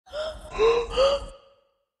What's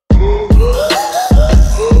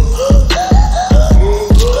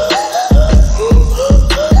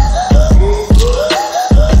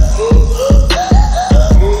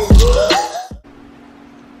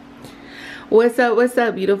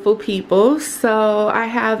up, beautiful people? So I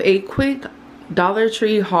have a quick Dollar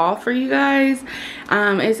Tree haul for you guys.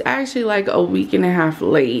 It's actually like a week and a half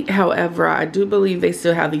late. However, I do believe they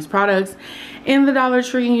still have these products in the Dollar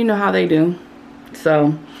Tree. You know how they do.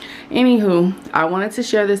 So anywho, I wanted to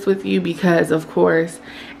share this with you because of course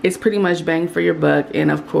it's pretty much bang for your buck,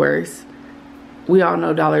 and of course we all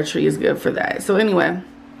know Dollar Tree is good for that. So anyway,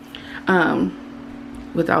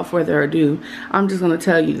 without further ado, I'm just gonna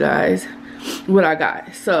tell you guys what I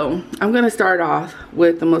got. So I'm gonna start off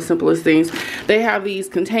with the most simplest things. They have these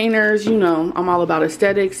containers. You know, I'm all about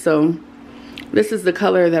aesthetics, so this is the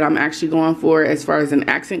color that I'm actually going for as far as an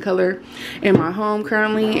accent color in my home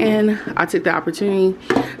currently, and I took the opportunity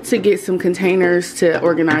to get some containers to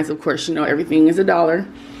organize. Of course, you know, everything is $1,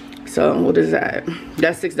 so what is that?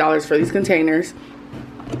 That's $6 for these containers.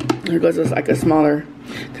 Here goes like a smaller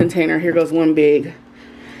container. Here goes one big,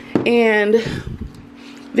 and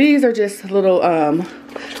these are just little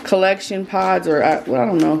collection pods, or well, I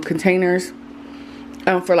don't know, containers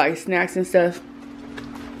for like snacks and stuff.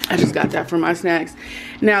 I just got that for my snacks.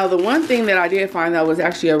 Now, the one thing that I did find that was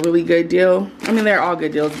actually a really good deal, I mean, they're all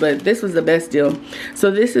good deals, but this was the best deal.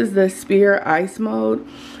 So this is the Spear Ice Mode,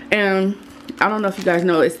 and I don't know if you guys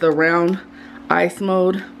know, it's the round ice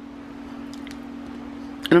mode.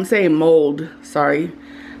 And I'm saying mold, sorry,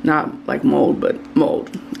 not like mold, but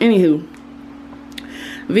mold. Anywho,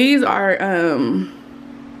 these are $1,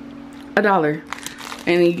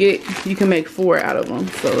 and you can make 4 out of them.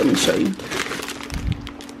 So let me show you.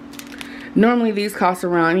 Normally these cost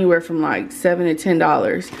around anywhere from like $7 to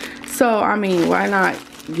 $10. So I mean, why not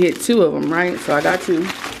get 2 of them, right? So I got 2.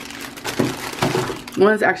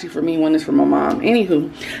 One is actually for me, one is for my mom. Anywho,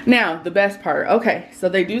 now the best part. Okay, so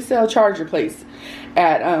they do sell charger plates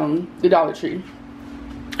at the Dollar Tree.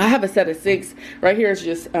 I have a set of 6. Right here is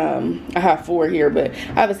just, I have 4 here, but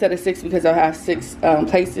I have a set of 6 because I have 6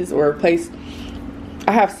 places, or place.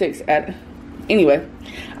 I have 6 at, anyway,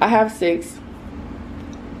 I have 6.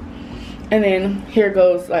 And then here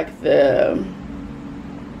goes like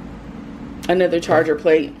another charger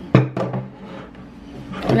plate.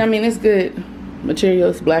 And I mean, it's good material.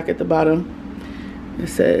 It's black at the bottom. It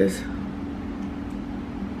says,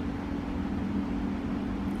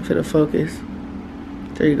 if it'll focus.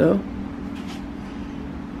 There you go.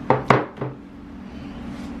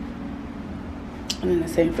 And then the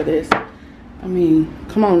same for this. I mean,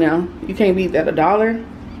 come on now. You can't beat that, $1.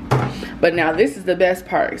 But now this is the best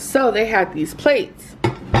part. So they had these plates.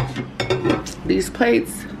 These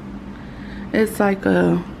plates, it's like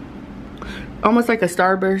almost like a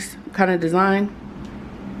Starburst kind of design.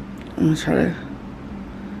 I'm gonna try to,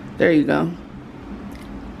 there you go.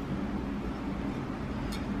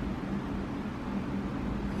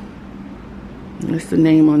 That's the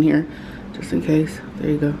name on here, just in case.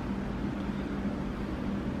 There you go.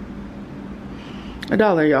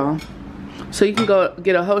 $1, y'all. So you can go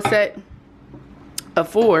get a whole set of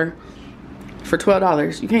 4 for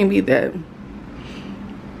 $12. You can't beat that.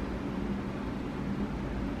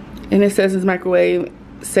 And it says it's microwave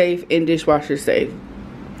safe and dishwasher safe.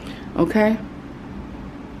 Okay.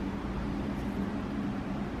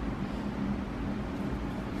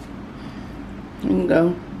 There you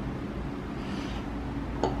go.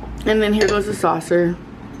 And then here goes the saucer.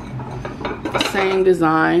 Same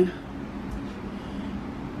design.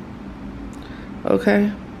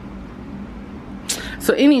 Okay.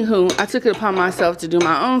 So anywho, I took it upon myself to do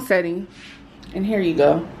my own setting. And here you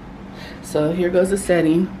go. So here goes the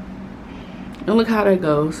setting. And look how that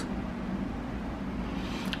goes.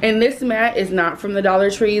 And this mat is not from the Dollar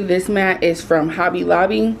Tree. This mat is from Hobby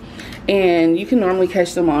Lobby. And you can normally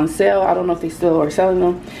catch them on sale. I don't know if they still are selling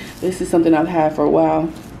them. This is something I've had for a while.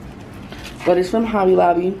 But it's from Hobby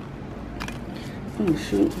Lobby. Oh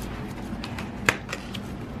shoot.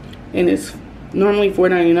 And it's normally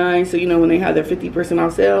 $4.99. So you know, when they have their 50%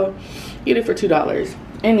 off sale, get it for $2.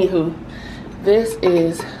 Anywho, this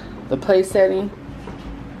is the place setting.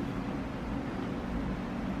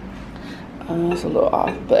 It's a little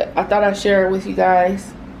off, but I thought I'd share it with you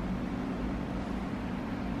guys.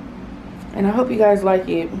 And I hope you guys like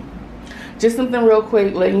it. Just something real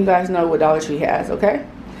quick, letting you guys know what Dollar Tree has, okay?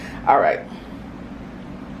 All right.